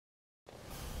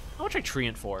I'll try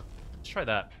Treant 4. Let's try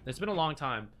that. It's been a long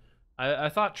time. I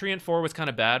thought Treant 4 was kind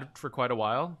of bad for quite a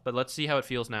while, but let's see how it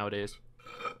feels nowadays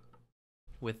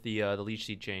with the Leech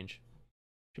Seed change.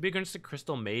 Should be against the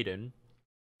Crystal Maiden.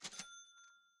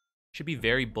 Should be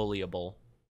very bullyable.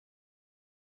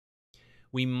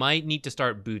 We might need to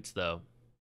start boots, though.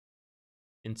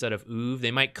 Instead of Oov.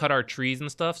 They might cut our trees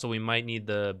and stuff, so we might need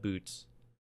the boots.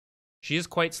 She is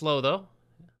quite slow, though.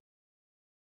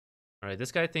 Alright,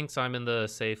 this guy thinks I'm in the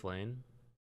safe lane.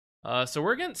 So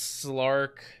we're against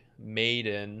Slark,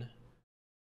 Maiden,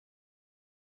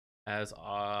 as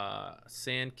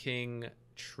Sand King,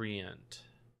 Treant.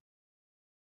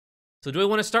 So do I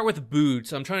want to start with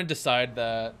boots? I'm trying to decide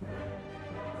that.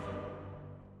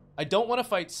 I don't want to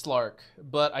fight Slark,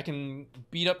 but I can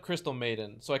beat up Crystal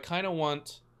Maiden. So I kind of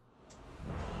want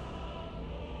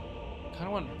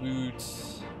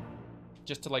boots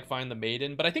just to like find the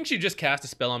Maiden, but I think she just cast a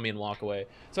spell on me and walk away.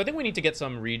 So I think we need to get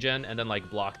some regen and then like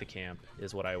block the camp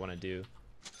is what I want to do.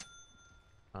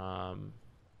 And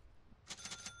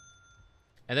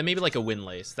then maybe like a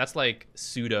Windlace. That's like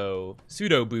pseudo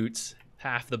boots,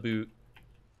 half the boot.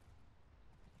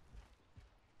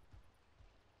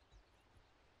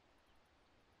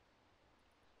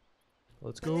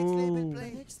 Let's go.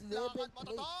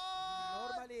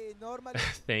 Normally.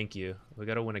 Thank you. We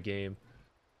gotta win a game.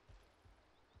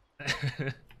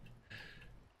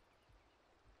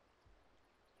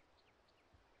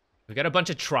 We got a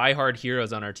bunch of try-hard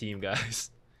heroes on our team,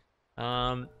 guys.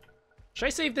 Should I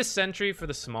save this sentry for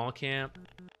the small camp?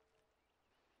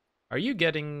 Are you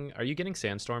getting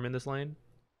Sandstorm in this lane?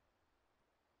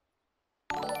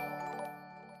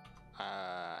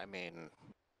 I mean,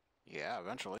 yeah,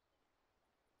 eventually.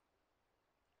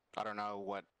 I don't know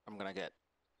what I'm gonna get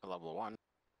at level 1.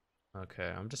 Okay,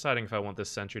 I'm deciding if I want this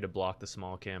sentry to block the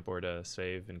small camp or to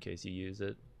save in case you use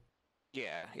it.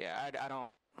 Yeah, I don't.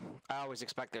 I always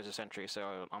expect there's a sentry,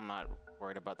 so I'm not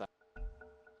worried about that.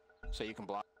 So you can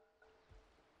block.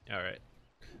 All right.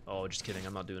 Oh, just kidding.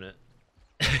 I'm not doing it.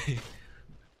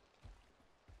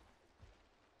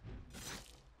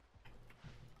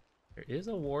 There is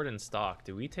a ward in stock.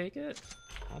 Do we take it?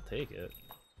 I'll take it.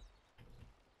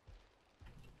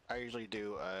 I usually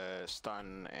do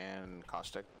stun and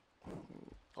caustic.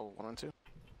 Oh, 1 and 2.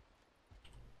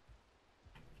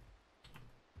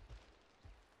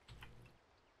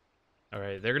 All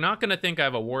right, they're not gonna think I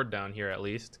have a ward down here at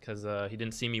least, because he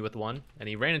didn't see me with one, and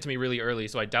he ran into me really early,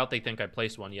 so I doubt they think I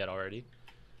placed one yet already.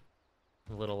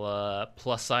 A little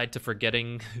plus side to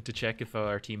forgetting to check if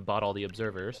our team bought all the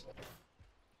observers.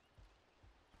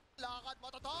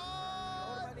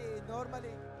 Normally.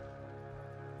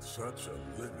 Such a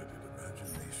limited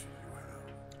imagination you have.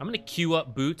 I'm gonna queue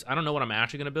up boots. I don't know what I'm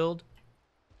actually gonna build.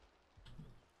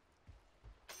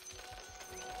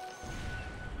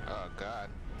 Oh God.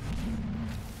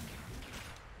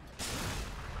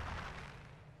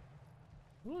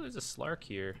 Oh, there's a Slark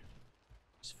here.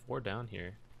 There's 4 down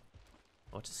here.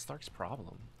 What's a Slark's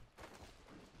problem?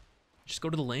 Just go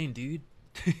to the lane, dude.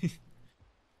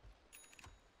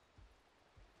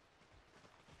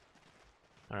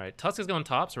 Alright, Tusk is going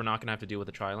top, so we're not going to have to deal with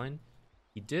the tri-lane.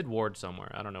 He did ward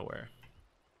somewhere. I don't know where.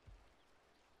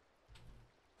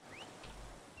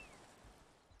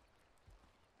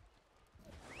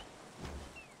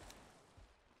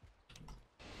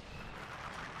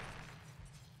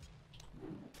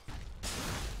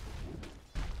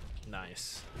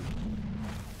 Nice.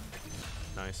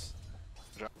 Nice.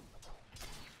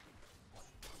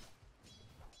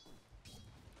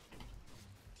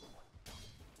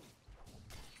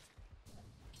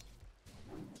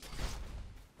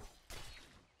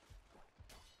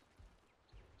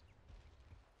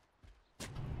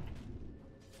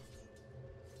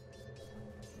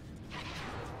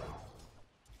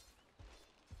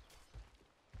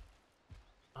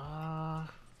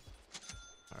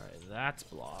 Alright, that's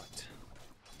blocked.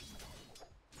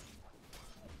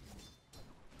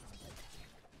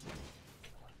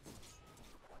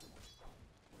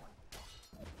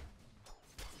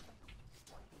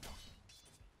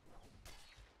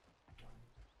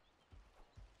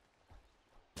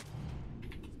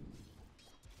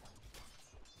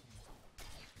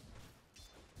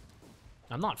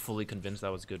 I'm not fully convinced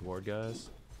that was good ward, guys.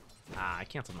 Ah, I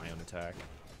canceled my own attack.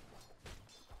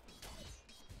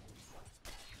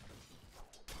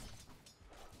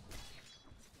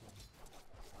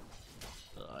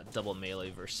 Double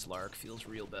melee versus Slark feels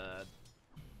real bad.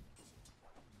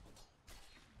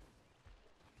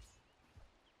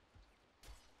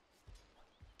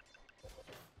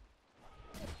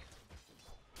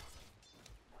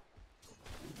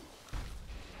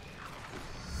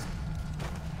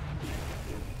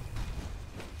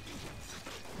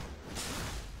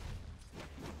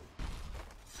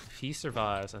 he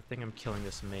survives, I think I'm killing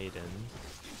this maiden.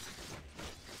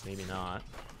 Maybe not.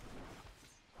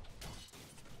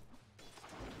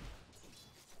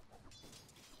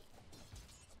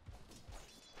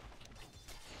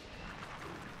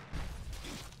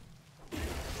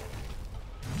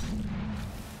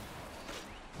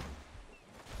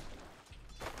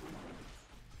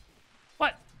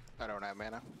 What? I don't have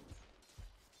mana.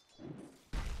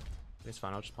 It's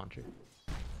fine, I'll just punch her.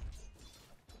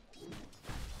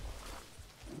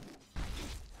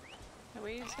 The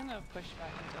wave's gonna push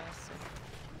back into us.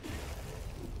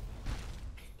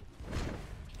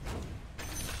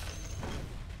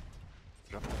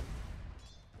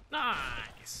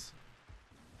 Nice!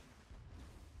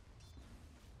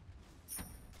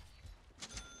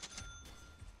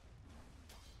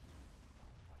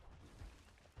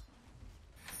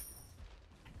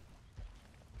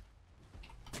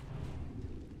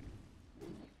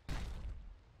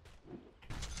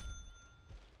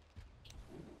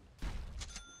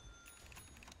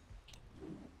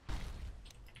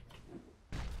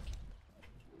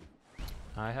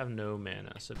 I have no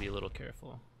mana, so be a little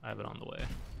careful. I have it on the way.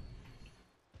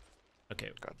 Okay,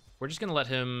 we're just gonna let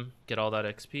him get all that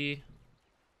XP.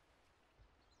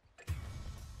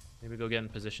 Maybe go get in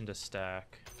position to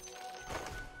stack.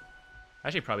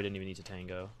 Actually, probably didn't even need to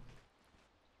tango.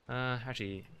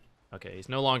 Actually, okay, he's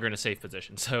no longer in a safe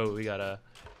position, so we gotta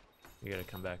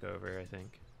come back over, I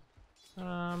think.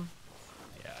 Yeah,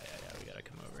 we gotta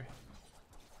come over.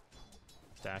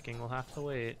 Stacking will have to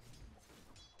wait.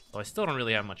 Well, I still don't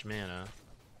really have much mana.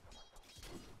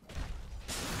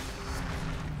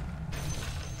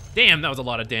 Damn, that was a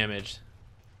lot of damage.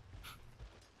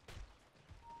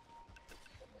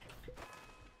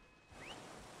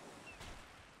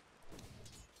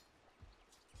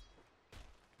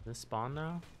 Does this spawn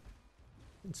now?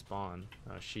 It didn't spawn.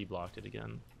 Oh, she blocked it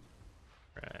again.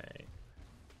 Right.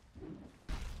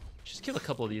 Just kill a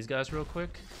couple of these guys real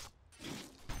quick.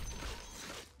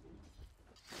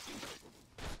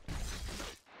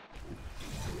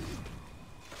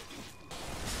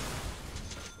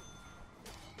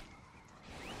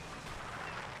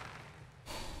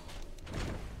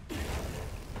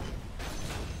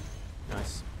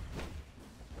 Nice.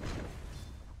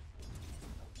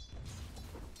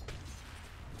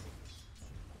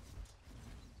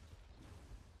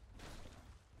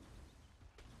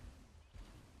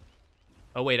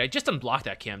 Oh wait, I just unblocked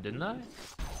that cam, didn't I?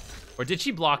 Or did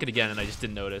she block it again and I just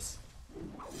didn't notice?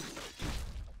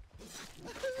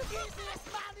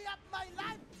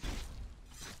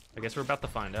 I guess we're about to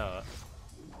find out.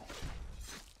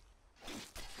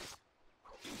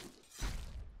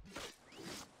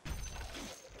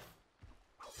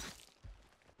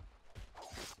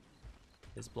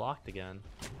 It's blocked again.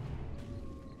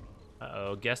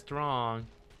 Uh-oh, guessed wrong.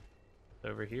 It's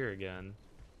over here again.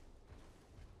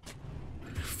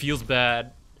 Feels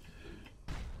bad.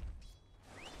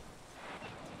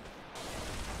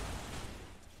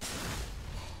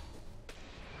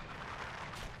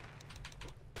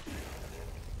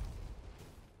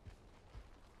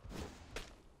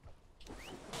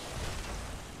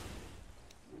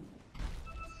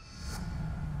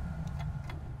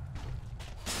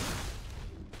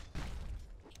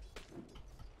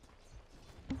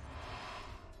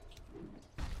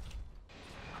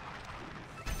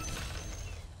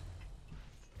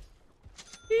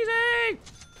 Easy!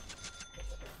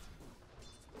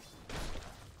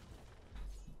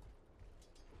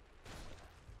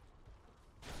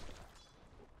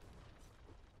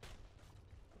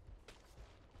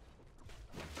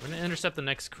 We're gonna intercept the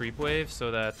next creep wave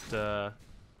so that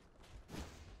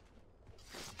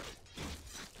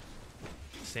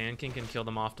Sand King can kill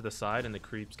them off to the side and the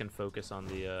creeps can focus on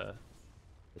the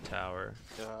tower.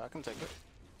 Yeah, I can take it.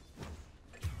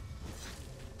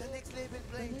 The next level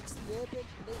play. The next level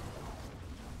play.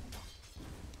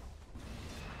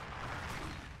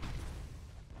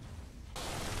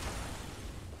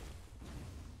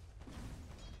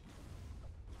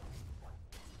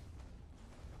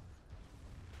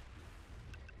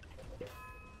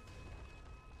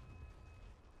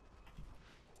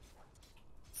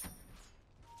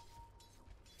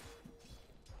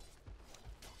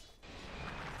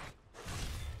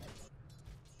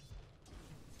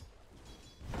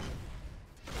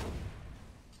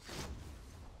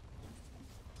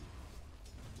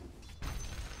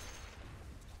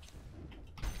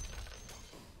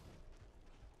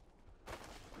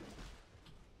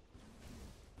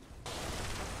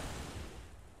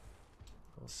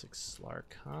 Level 6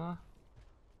 Slark, huh?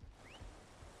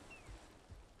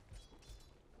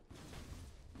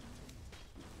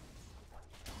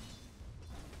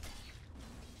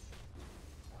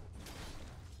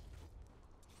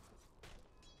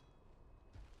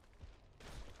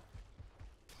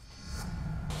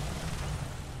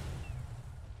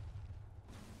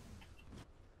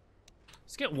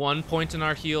 Let's get 1 point in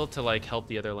our heal to like help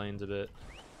the other lanes a bit.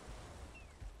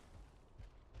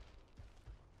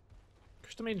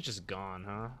 Crystal Maiden's just gone,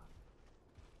 huh?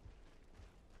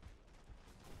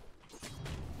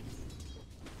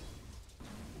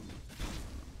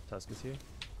 Tusk is here.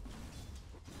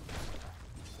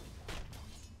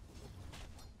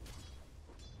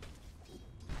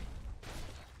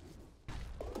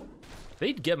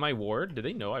 They'd get my ward. Did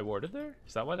they know I warded there?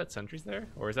 Is that why that sentry's there?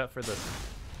 Or is that for the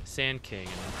Sand King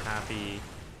and happy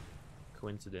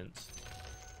coincidence?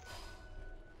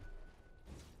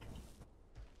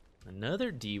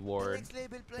 Another D ward. Next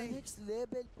label play. Next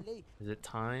label play. Is it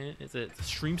time? Is it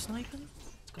stream sniping?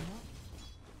 What's going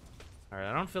on? Alright,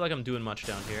 I don't feel like I'm doing much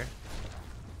down here.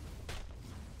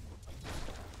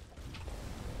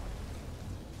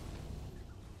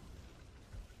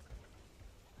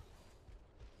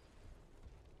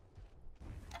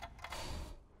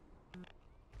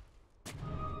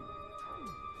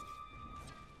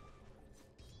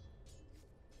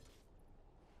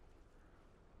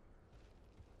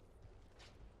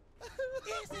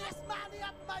 Easiest money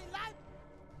of my life.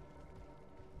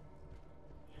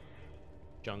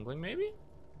 Jungling, maybe?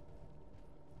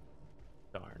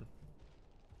 Darn.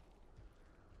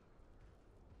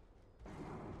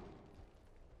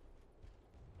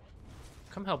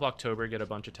 Come help October get a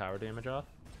bunch of tower damage off.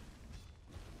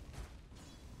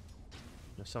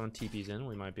 If someone TP's in,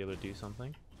 we might be able to do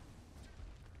something.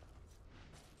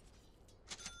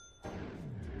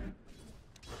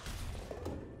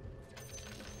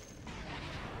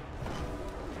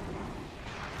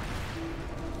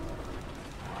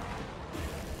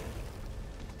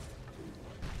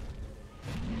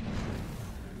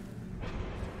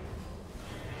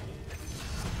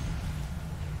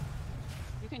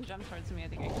 You can jump towards me, I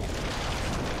think I can.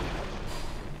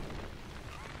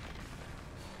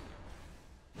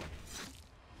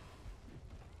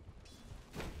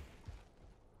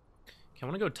 I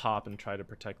want to go top and try to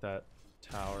protect that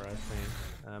tower, I think.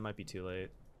 That might be too late.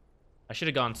 I should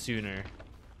have gone sooner.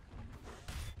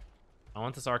 I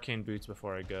want this arcane boots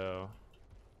before I go.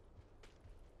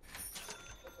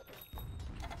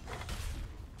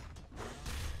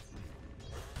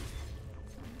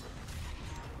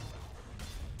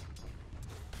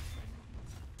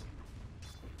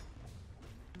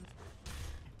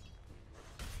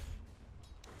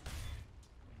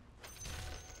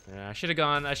 Yeah, I should have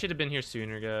gone. I should have been here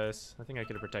sooner, guys. I think I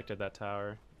could have protected that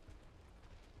tower.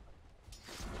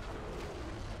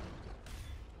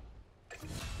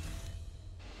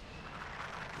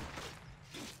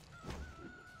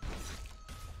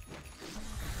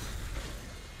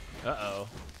 Uh-oh.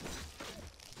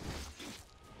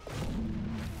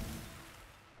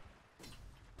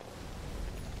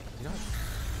 You know,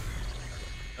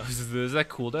 oh, is that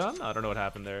cooldown? I don't know what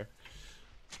happened there.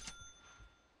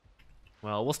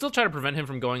 Well, we'll still try to prevent him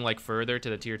from going like further to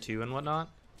the tier 2 and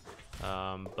whatnot.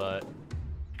 But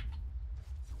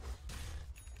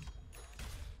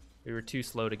we were too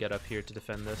slow to get up here to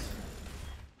defend this.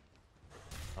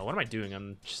 Oh, what am I doing?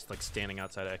 I'm just like standing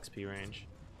outside of XP range.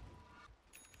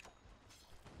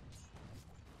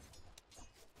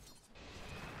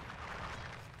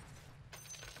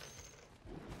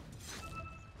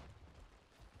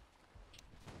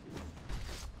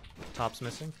 Top's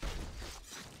missing.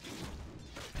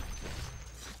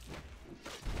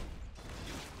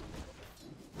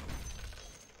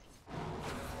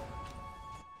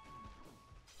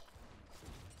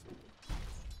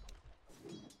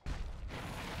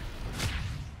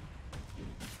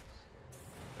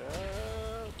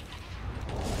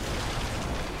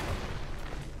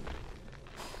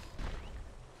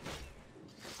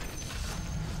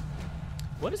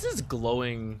 What is this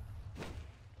glowing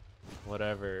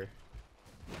whatever?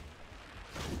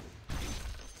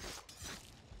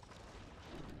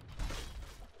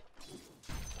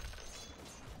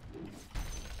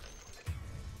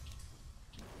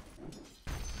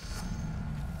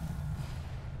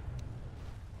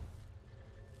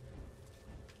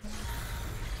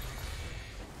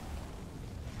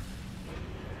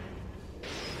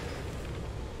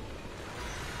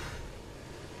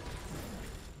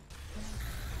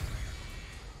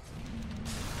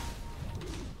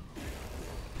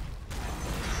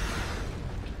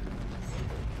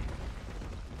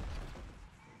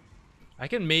 I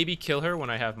can maybe kill her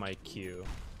when I have my Q.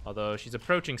 Although she's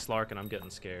approaching Slark and I'm getting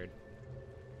scared.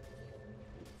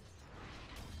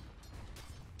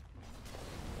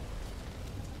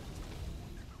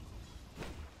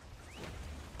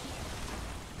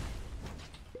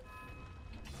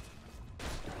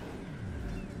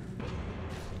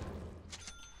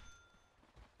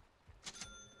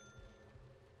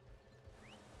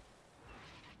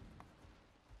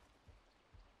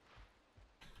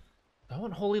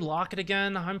 want Holy Locket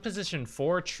again. I'm position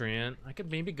 4, Treant. I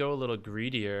could maybe go a little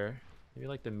greedier. Maybe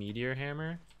like the Meteor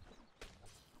Hammer.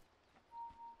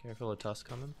 Careful of Tusk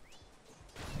coming.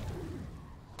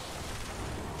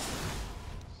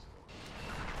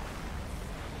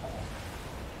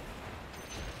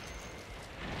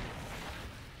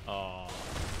 Oh.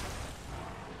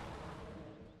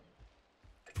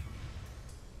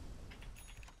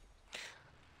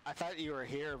 I thought you were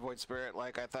here, Void Spirit.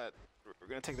 Like, I thought we were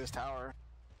gonna take this tower.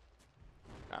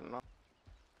 I don't know.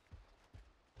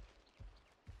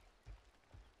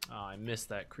 Oh, I missed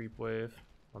that creep wave.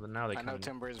 Well, then now they I know come.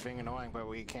 Timber is being annoying, but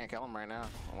we can't kill him right now.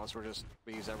 Unless we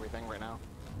use everything right now.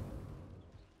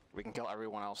 We can kill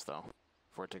everyone else, though,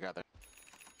 if we're together.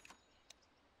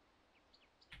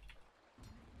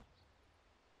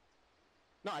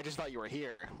 No, I just thought you were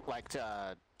here. Like,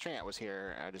 Treant was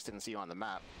here, I just didn't see you on the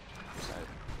map. So,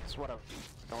 it's whatever.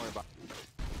 Don't worry about it.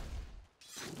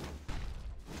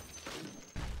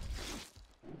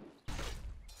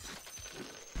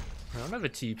 I don't have a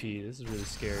TP. This is really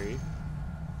scary.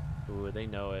 Ooh, they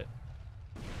know it.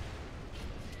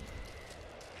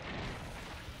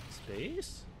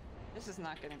 Space? This is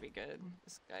not going to be good.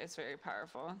 This guy is very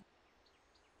powerful.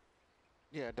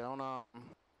 Yeah, don't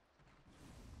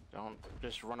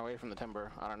just run away from the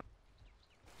Timber. I don't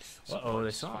know. Uh-oh,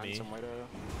 they saw Find me. some way to...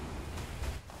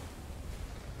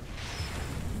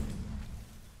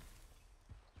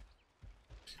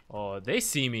 Oh, they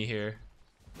see me here.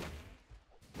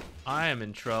 I am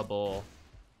in trouble.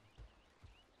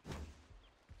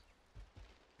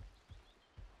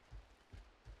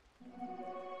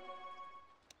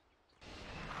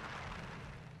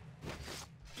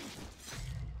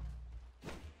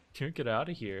 Can't get out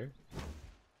of here.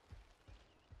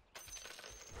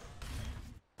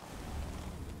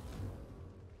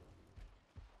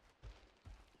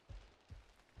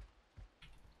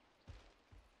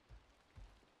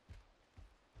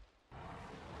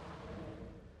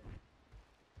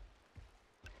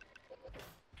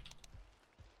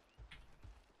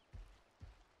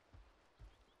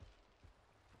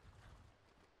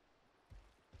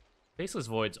 Faceless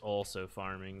Void's also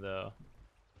farming, though.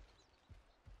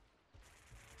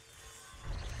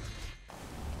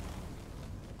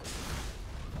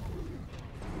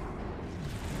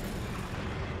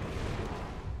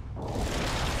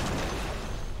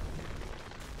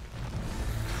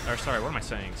 Or sorry, what am I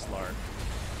saying? Slark.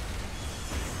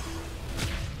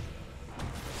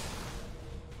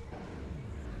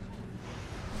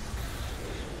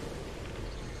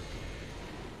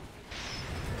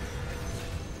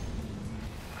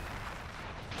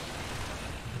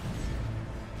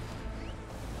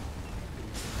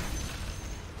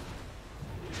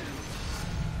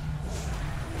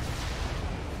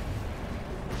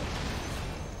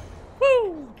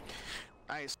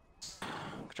 Nice.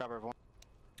 Good job, everyone.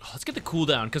 Oh, let's get the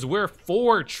cooldown, because we're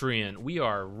 4 Treant. We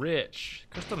are rich.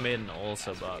 Crystal Maiden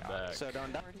also bought back. So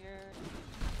don't die. Over here.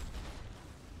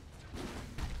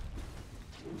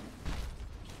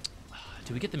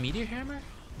 Do we get the Meteor Hammer?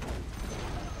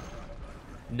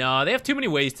 No, they have too many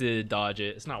ways to dodge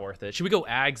it. It's not worth it. Should we go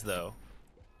Ags, though?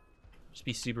 Just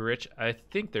be super rich. I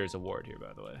think there's a ward here,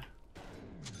 by the way.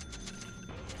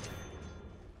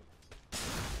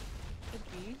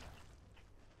 Could be.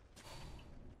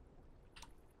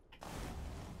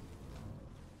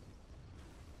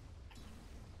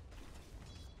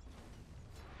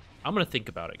 I'm going to think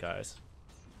about it, guys.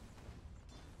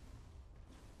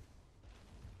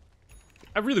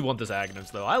 I really want this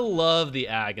Aghanims, though. I love the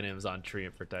Aghanims on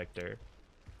Treant Protector.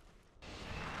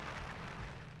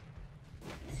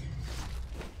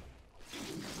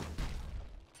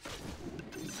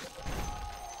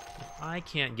 I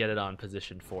can't get it on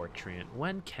position 4 Treant.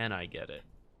 When can I get it?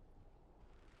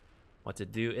 What's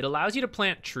it do? It allows you to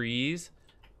plant trees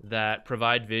that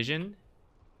provide vision.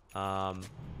 Where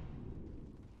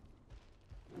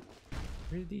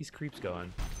are these creeps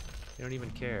going? They don't even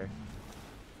care.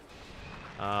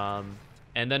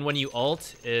 And then when you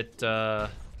ult, it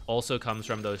also comes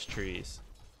from those trees.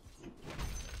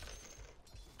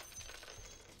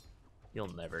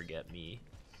 You'll never get me.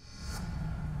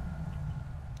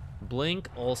 Blink,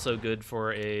 also good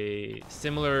for a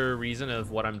similar reason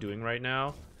of what I'm doing right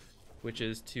now, which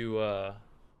is to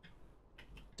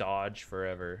dodge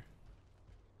forever.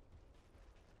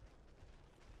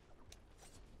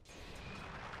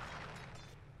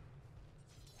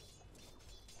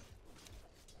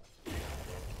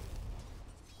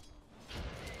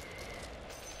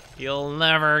 You'll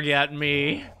never get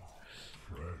me.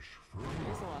 There's a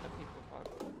lot of people bug.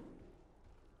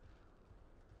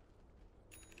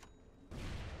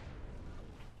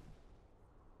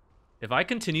 If I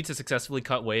continue to successfully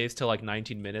cut waves till like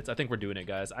 19 minutes, I think we're doing it,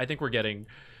 guys. I think we're getting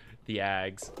the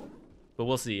Ags. But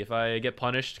we'll see. If I get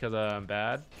punished because I'm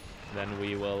bad, then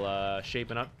we will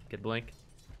shape it up, get blink.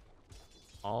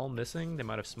 All missing. They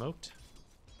might have smoked.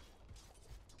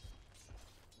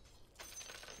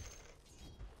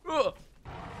 Ugh.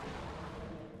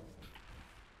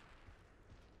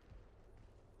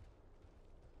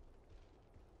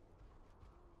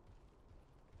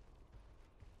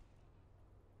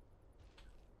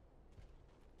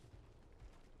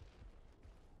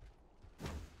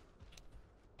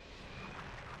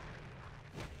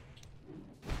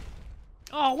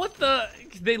 Oh, what the?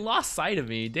 They lost sight of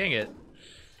me. Dang it.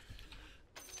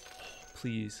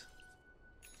 Please.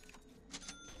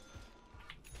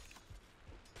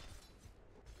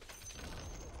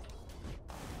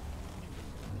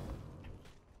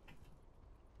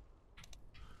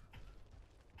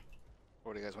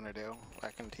 What do you guys want to do? I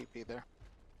can TP there.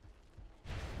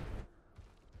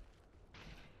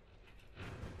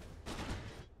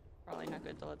 Probably not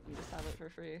good to let them just have it for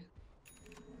free.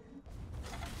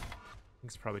 I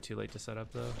think it's probably too late to set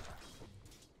up, though.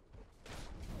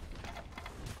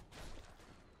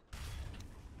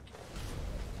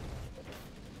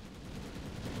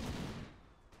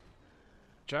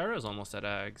 Gyro's almost at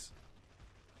Ags.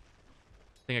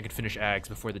 I think I could finish Ags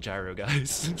before the Gyro,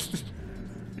 guys.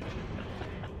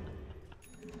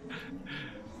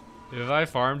 If I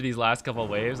farmed these last couple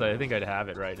waves, I think I'd have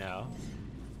it right now.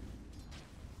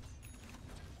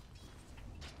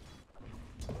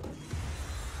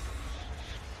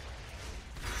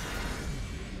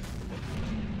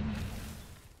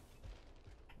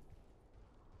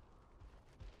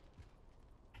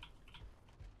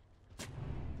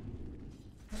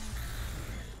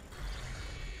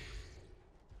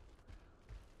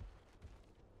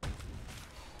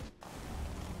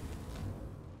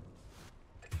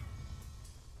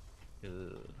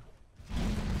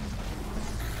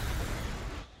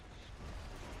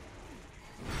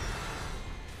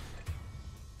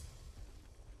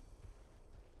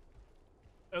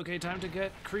 Okay, time to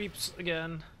get creeps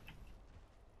again.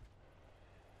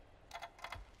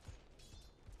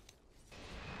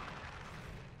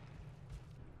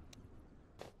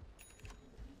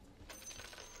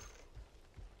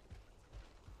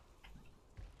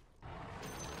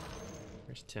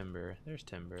 There's Timber. There's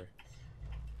Timber.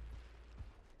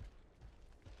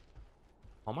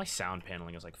 All my sound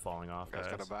paneling is like falling off, guys.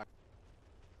 Got a back.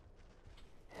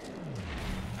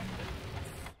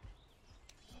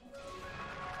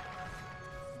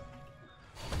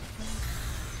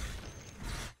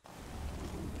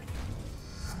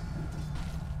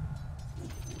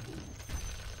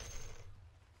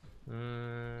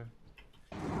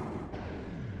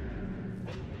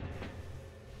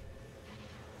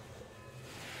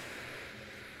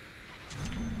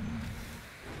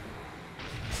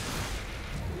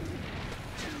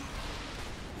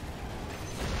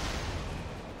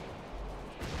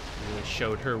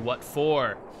 Showed her what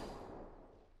for.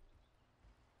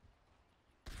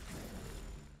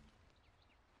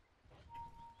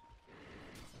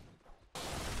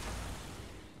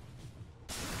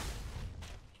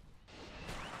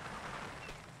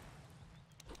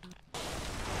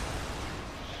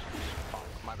 Oh,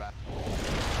 my bad.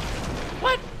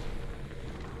 What?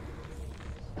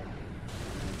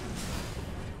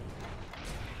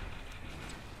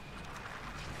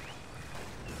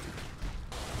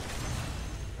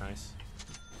 Nice.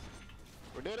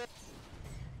 We did it.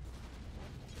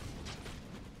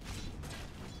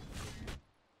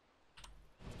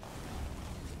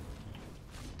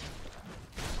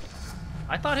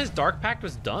 I thought his Dark Pact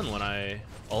was done when I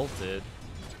ulted.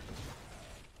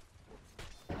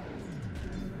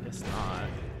 Guess not.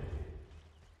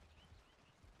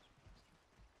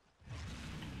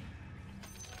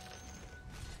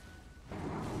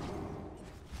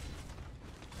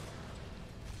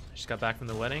 Just got back from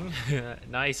the wedding.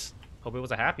 Nice. Hope it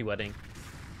was a happy wedding.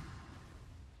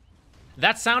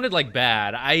 That sounded like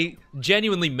bad. I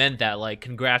genuinely meant that, like,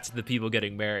 congrats to the people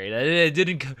getting married. It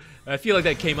didn't. I feel like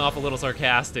that came off a little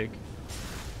sarcastic.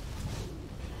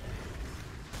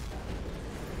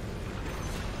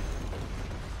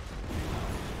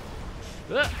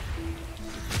 Ugh.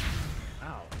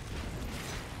 Ow.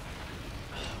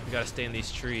 We gotta stay in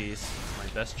these trees. It's my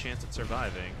best chance at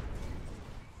surviving.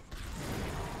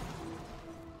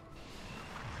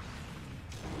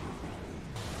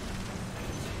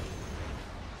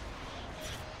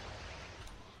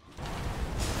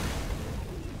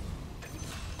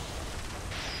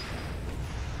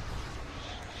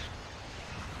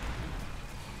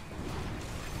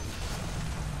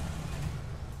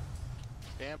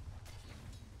 Damn.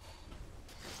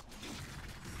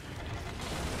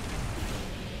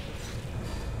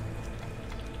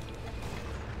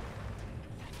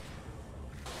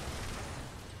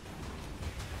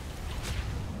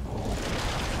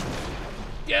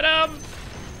 Get him!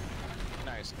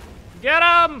 Nice. Get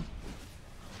him!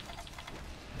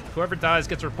 Whoever dies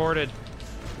gets reported.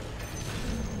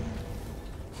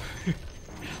 The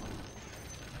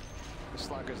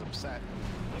Slugger's upset.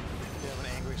 You have an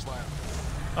angry Slug.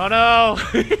 Oh no!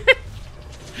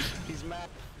 He's mad.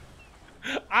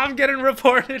 I'm getting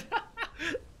reported.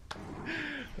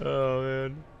 Oh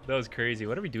man, that was crazy.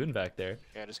 What are we doing back there?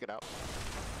 Yeah, just get out.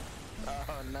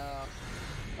 Oh no.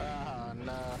 Oh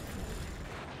no.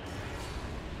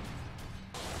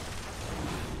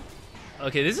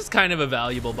 Okay, this is kind of a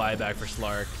valuable buyback for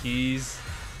Slark. He's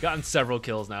gotten several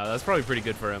kills now. That's probably pretty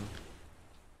good for him.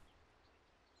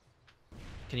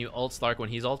 Can you ult Slark when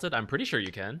he's ulted? I'm pretty sure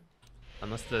you can.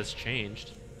 Unless that's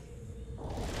changed.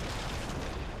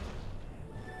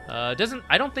 I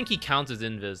don't think he counts as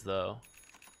invis though.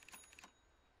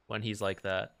 When he's like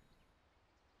that.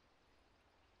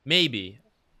 Maybe.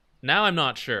 Now I'm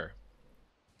not sure.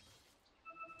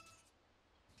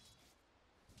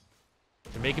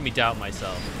 You're making me doubt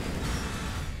myself.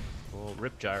 Oh,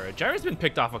 rip Gyro. Gyro's been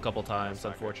picked off a couple times,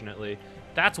 unfortunately.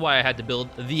 That's why I had to build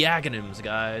the Aghanims,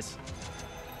 guys.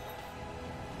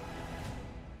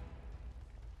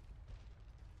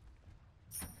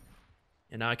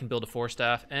 And now I can build a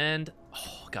 4-staff, and...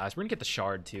 Oh, guys, we're gonna get the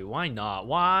Shard, too. Why not?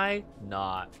 Why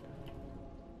not?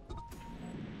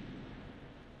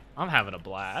 I'm having a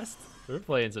blast. We're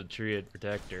playing some Treant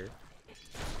Protector.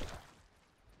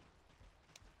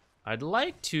 I'd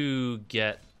like to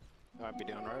get... Might be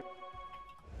down right.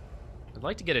 I'd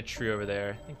like to get a tree over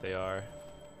there. I think they are.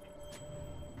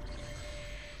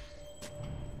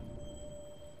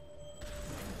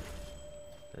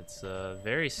 It's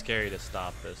very scary to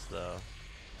stop this, though.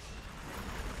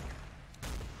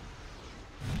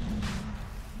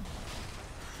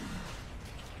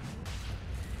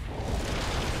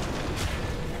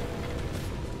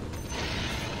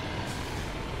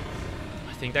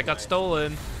 I think that got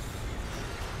stolen.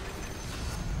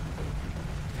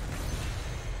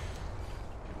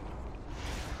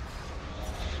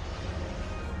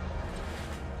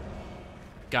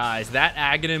 Guys, that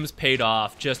Aghanim's paid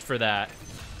off just for that.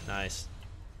 Nice.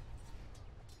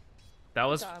 That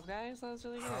was Good job, guys. That was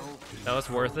really good. that was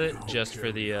worth it just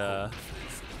for the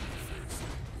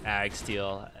Ag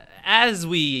steal. As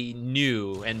we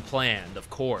knew and planned, of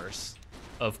course.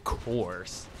 Of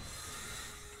course.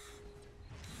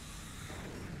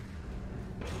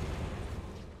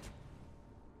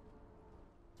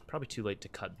 Probably too late to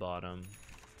cut bottom.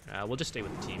 We'll just stay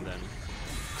with the team then.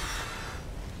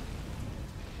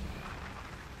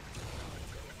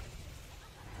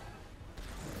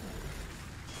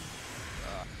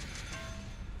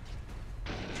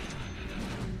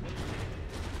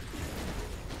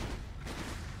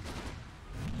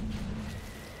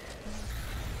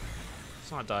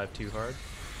 Let's not dive too hard.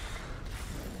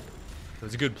 It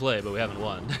was a good play, but we haven't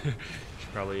won.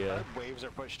 Should probably Waves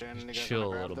are pushed in. You guys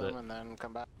chill wanna a grab little them bit. and then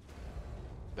come back.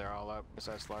 They're all up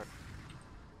besides Slark.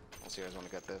 Unless you guys want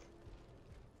to get this.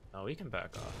 Oh, we can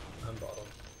back off. I'm bottom.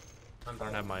 I'm I don't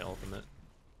bottom. have my ultimate.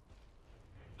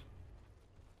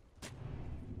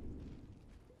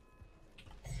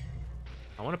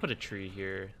 I want to put a tree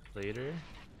here later.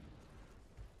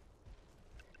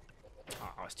 Oh,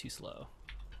 I was too slow.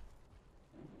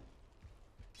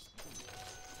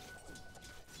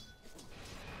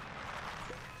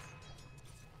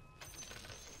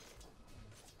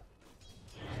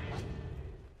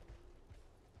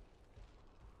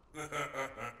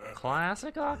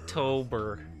 Classic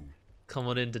October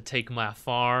coming in to take my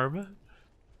farm.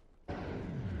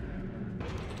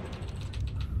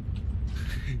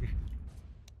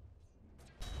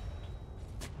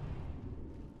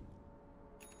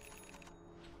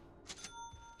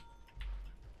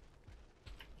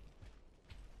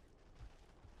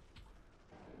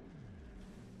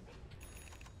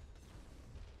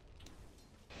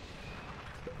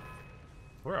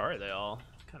 Where are they all?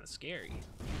 Kind of scary.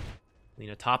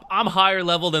 Lena top. I'm higher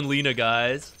level than Lena,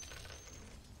 guys.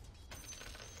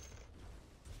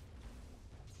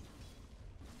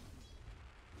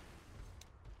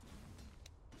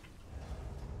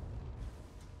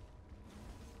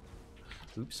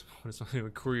 Oops. What is my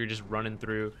courier just running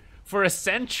through for a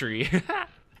sentry?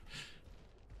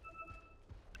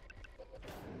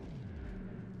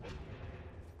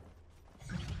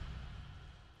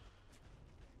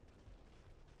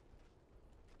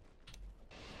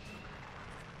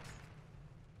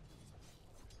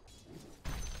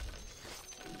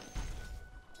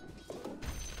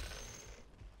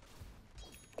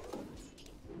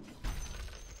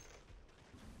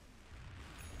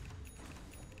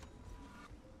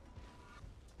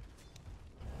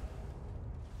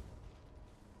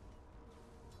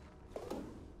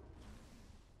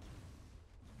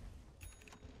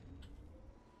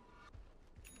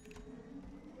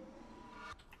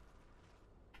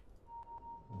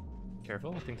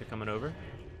 Careful, I think they're coming over.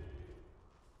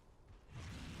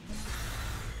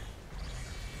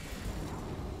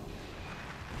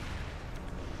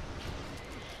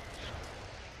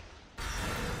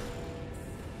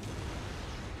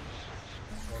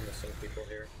 We're missing people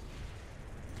here.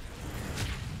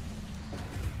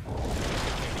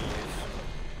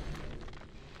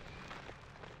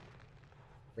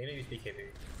 We need to use BKB.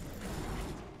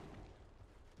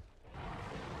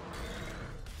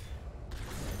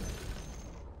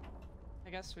 I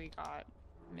guess we got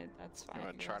mid. That's fine. You I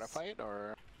want to try to guess. fight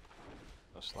or?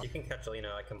 Just You like, can catch Alina,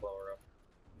 I can blow her up.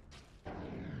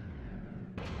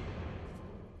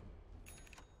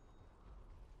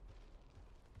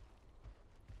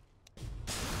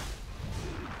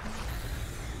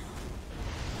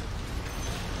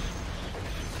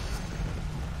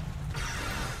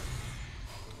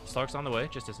 Slark's on the way,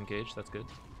 just disengaged, that's good.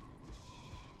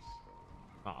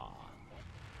 Aw.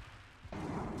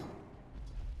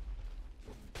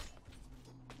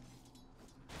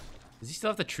 Does he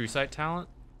still have the True Sight talent?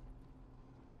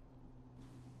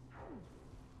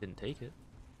 Didn't take it.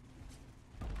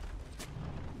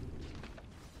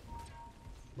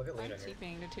 Look at I'm Lina here.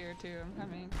 TPing to tier 2. I'm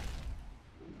coming.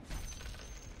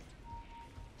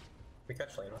 We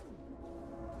catch Lina.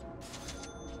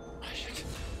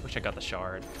 Wish I got the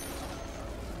shard.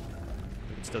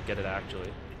 We can still get it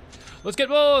actually. Let's get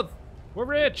both! We're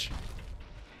rich!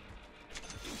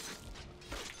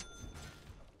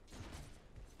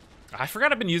 I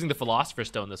forgot I've been using the Philosopher's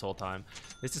Stone this whole time.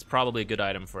 This is probably a good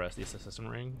item for us, the Assassin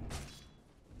Ring.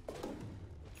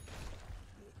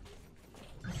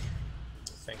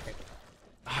 Same thing.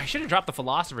 Oh, I should have dropped the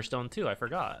Philosopher's Stone too, I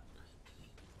forgot.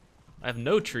 I have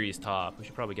no trees top. We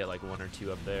should probably get like 1 or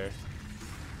 2 up there.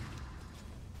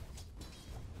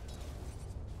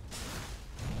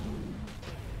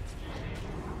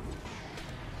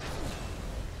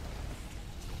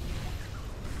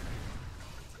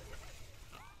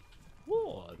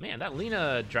 Whoa, man, that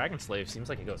Lina Dragon Slave seems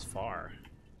like it goes far.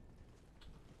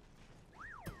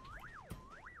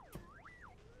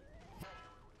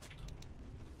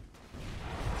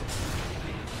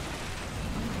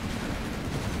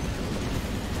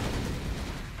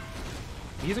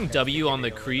 Using W on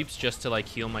the creeps just to like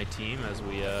heal my team as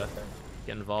we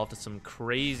get involved in some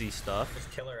crazy stuff.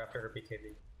 Just kill her after her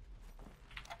BKB.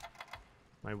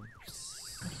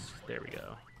 There we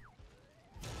go.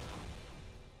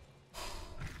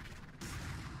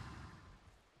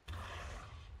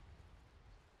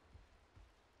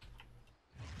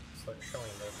 It's like showing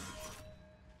this.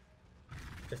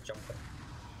 Just jump it.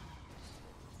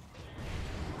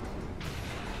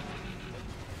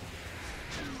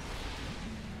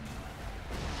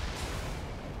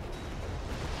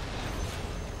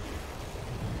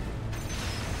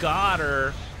 Got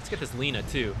her. Let's get this Lina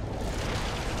too.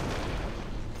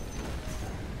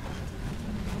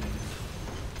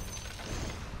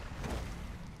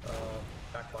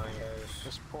 Backline guys.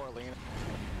 just poor Lena.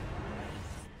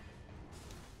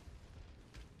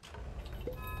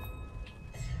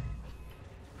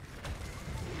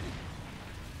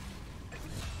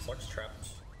 Slark's trapped.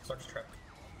 Slark's trapped.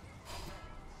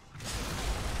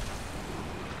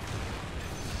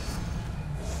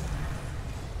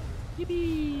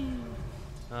 Yippee!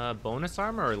 Bonus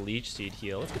armor or leech seed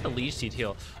heal? Let's get the leech seed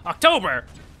heal. October!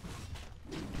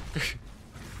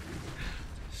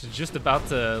 Just about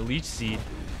to leech seed.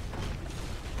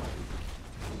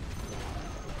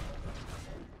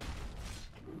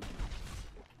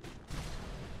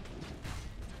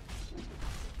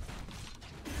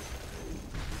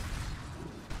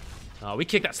 Oh, we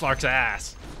kicked that Slark's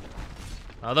ass.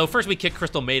 Although first we kicked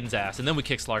Crystal Maiden's ass, and then we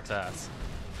kicked Slark's ass.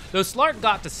 Though Slark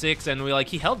got to 6, and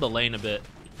he held the lane a bit.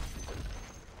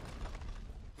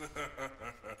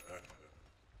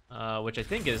 Which I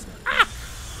think is... Ah!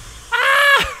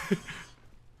 Ah!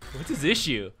 What's his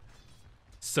issue?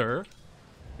 Sir?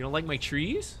 You don't like my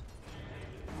trees?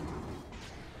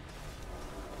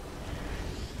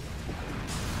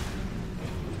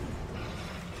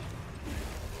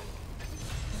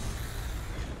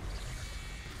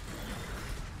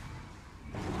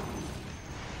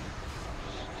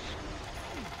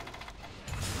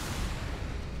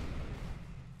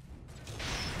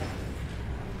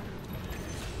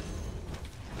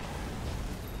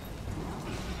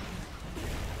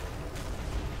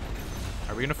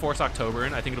 Are we gonna force October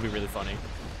in? I think it'll be really funny.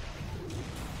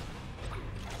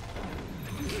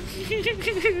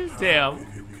 Damn.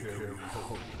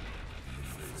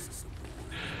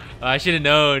 I should have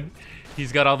known.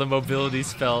 He's got all the mobility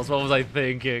spells. What was I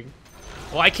thinking?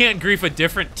 Well, I can't grief a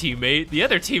different teammate. The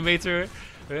other teammates are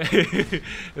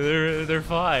they're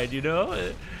fine, you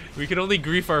know? We can only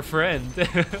grief our friend.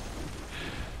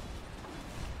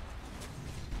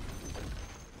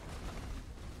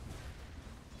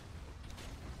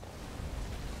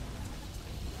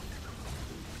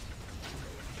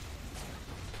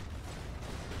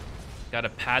 Gotta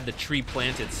pad the tree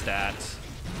planted stats.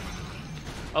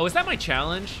 Oh, is that my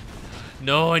challenge?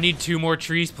 No, I need 2 more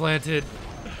trees planted.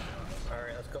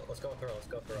 Alright, let's go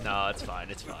through. No, it's fine,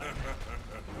 it's fine.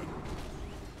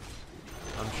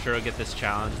 I'm sure I'll get this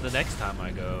challenge the next time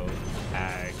I go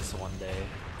Ags one day.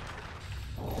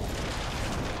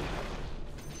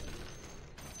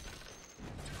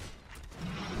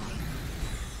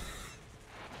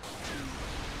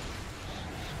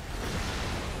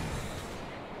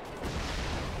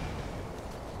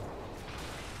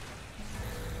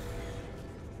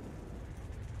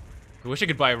 I wish I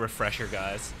could buy a refresher,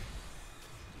 guys.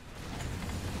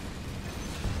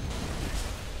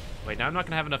 Wait, now I'm not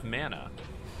gonna have enough mana.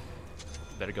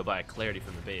 Better go buy a clarity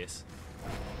from the base.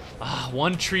 Ah,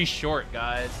 1 tree short,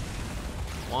 guys.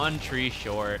 1 tree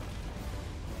short.